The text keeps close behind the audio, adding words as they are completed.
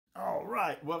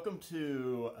right, welcome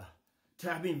to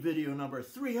tapping video number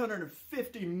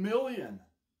 350 million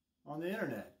on the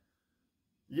internet.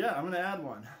 Yeah, I'm going to add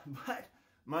one, but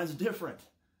mine's different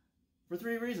for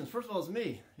three reasons. First of all, it's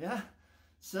me, yeah?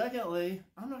 Secondly,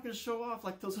 I'm not going to show off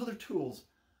like those other tools.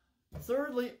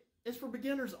 Thirdly, it's for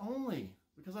beginners only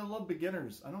because I love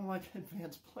beginners. I don't like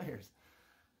advanced players.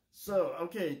 So,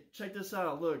 okay, check this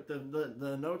out. Look,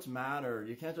 the notes matter.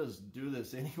 You can't just do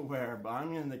this anywhere, but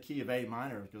I'm in the key of A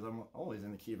minor because I'm always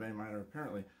in the key of A minor,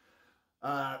 apparently.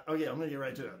 Okay, I'm going to get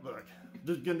right to it. Look,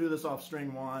 just going to do this off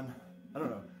string 1. I don't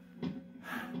know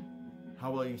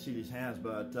how well you can see these hands,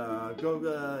 but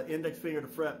go index finger to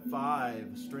fret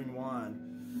 5, string 1.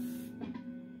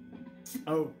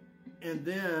 Oh, and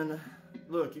then,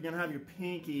 look, you're going to have your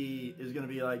pinky is going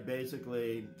to be like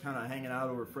basically kind of hanging out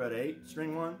over fret 8,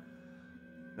 string 1.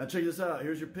 Now check this out.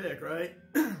 Here's your pick, right?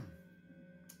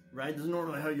 Right? This is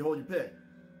normally how you hold your pick.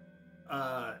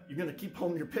 You're going to keep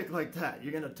holding your pick like that.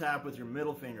 You're going to tap with your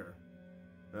middle finger,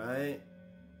 right?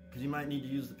 Because you might need to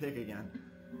use the pick again.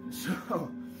 So,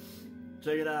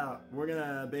 check it out. We're going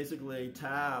to basically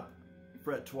tap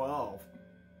fret 12.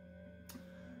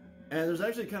 And there's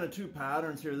actually kind of two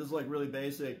patterns here. This is like really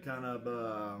basic kind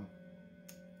of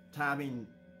tapping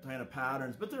kind of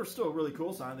patterns, but they're still really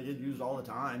cool sound. They get used all the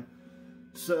time.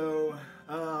 So,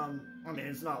 I mean,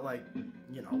 it's not like,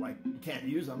 you know, like you can't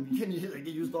use them. You can use, they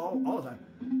get used all the time.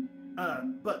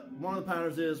 But one of the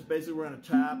patterns is basically we're going to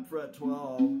tap fret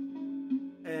 12,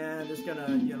 and it's going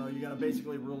to, you know, you're going to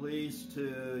basically release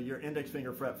to your index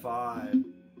finger fret 5.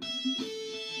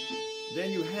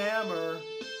 Then you hammer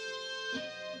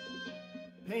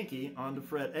pinky onto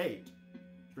fret 8,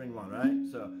 string 1, right?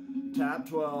 So tap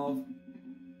 12,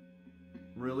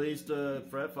 release to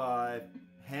fret 5,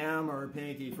 hammer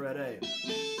pinky fret 8.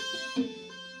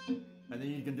 And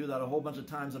then you can do that a whole bunch of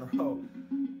times in a row,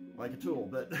 like a tool,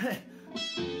 but I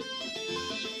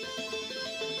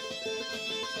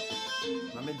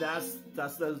mean that's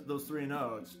those three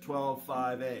notes, 12,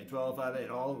 5, 8, 12, 5, 8,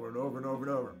 all over and over and over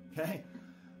and over, okay?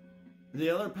 The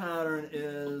other pattern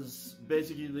is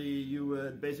basically you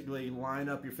would basically line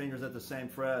up your fingers at the same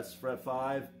frets, fret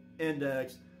 5,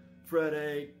 index, fret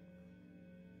 8,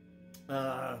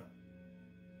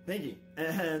 pinky,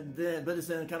 and then, but it's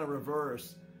then kind of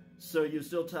reverse. So you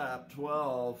still tap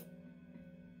 12,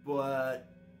 but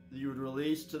you would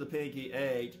release to the pinky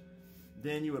 8,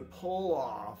 then you would pull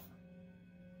off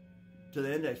to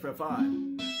the index, fret 5.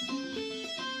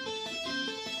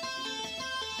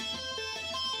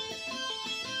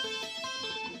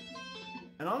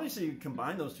 And obviously you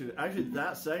combine those two. Actually,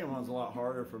 that second one's a lot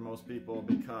harder for most people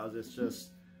because it's just,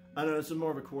 I don't know, it's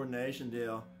more of a coordination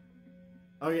deal.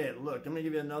 Okay, look, I'm going to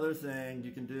give you another thing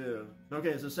you can do. Okay,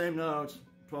 it's the same notes,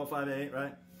 12, 5, 8,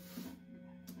 right?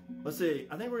 Let's see,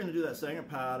 I think we're going to do that second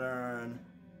pattern.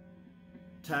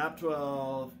 Tap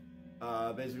 12,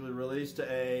 basically release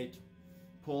to 8,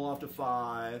 pull off to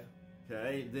 5,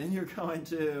 okay? Then you're going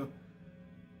to,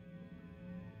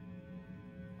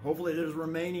 hopefully there's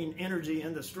remaining energy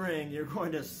in the string, you're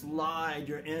going to slide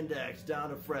your index down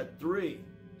to fret 3,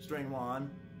 string 1,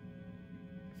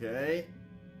 okay?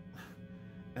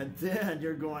 And then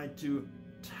you're going to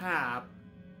tap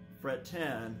fret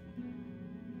 10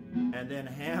 and then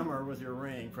hammer with your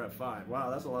ring fret 5. Wow,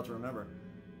 that's a lot to remember.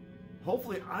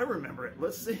 Hopefully I remember it.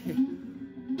 Let's see.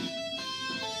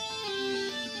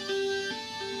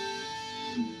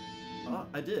 Oh,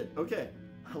 I did. Okay,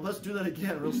 let's do that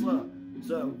again real slow.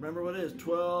 So remember what it is.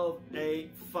 12,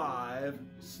 8, 5,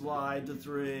 slide to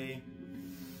 3,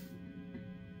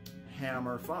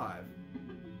 hammer 5.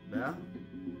 Yeah?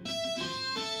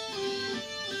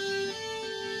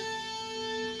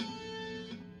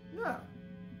 Yeah,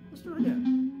 let's do it again.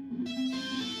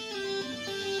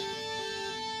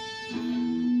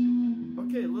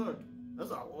 Okay, look,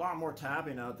 there's a lot more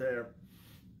tapping out there.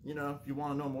 You know, if you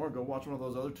want to know more, go watch one of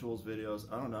those other tools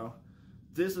videos. I don't know.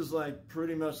 This is like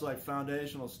pretty much like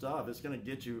foundational stuff. It's going to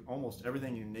get you almost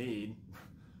everything you need,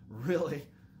 really.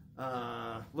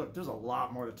 Look, there's a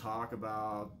lot more to talk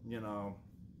about, you know.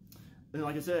 And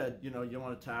like I said, you know, you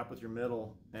want to tap with your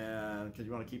middle and because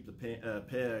you want to keep the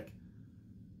pick.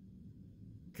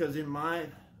 Because in my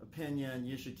opinion,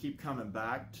 you should keep coming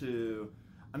back to,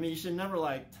 I mean, you should never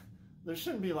like, there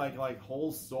shouldn't be like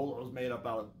whole solos made up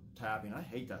out of tapping. I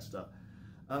hate that stuff.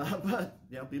 But,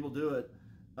 yeah, people do it.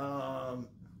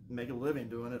 Make a living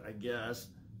doing it, I guess.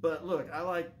 But look, I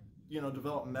like, you know,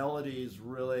 develop melodies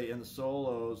really in the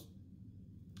solos.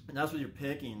 And that's what you're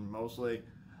picking mostly.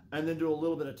 And then do a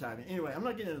little bit of tapping. Anyway, I'm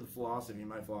not getting into the philosophy.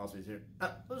 My philosophy is here.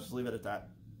 Let's just leave it at that.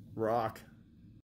 Rock.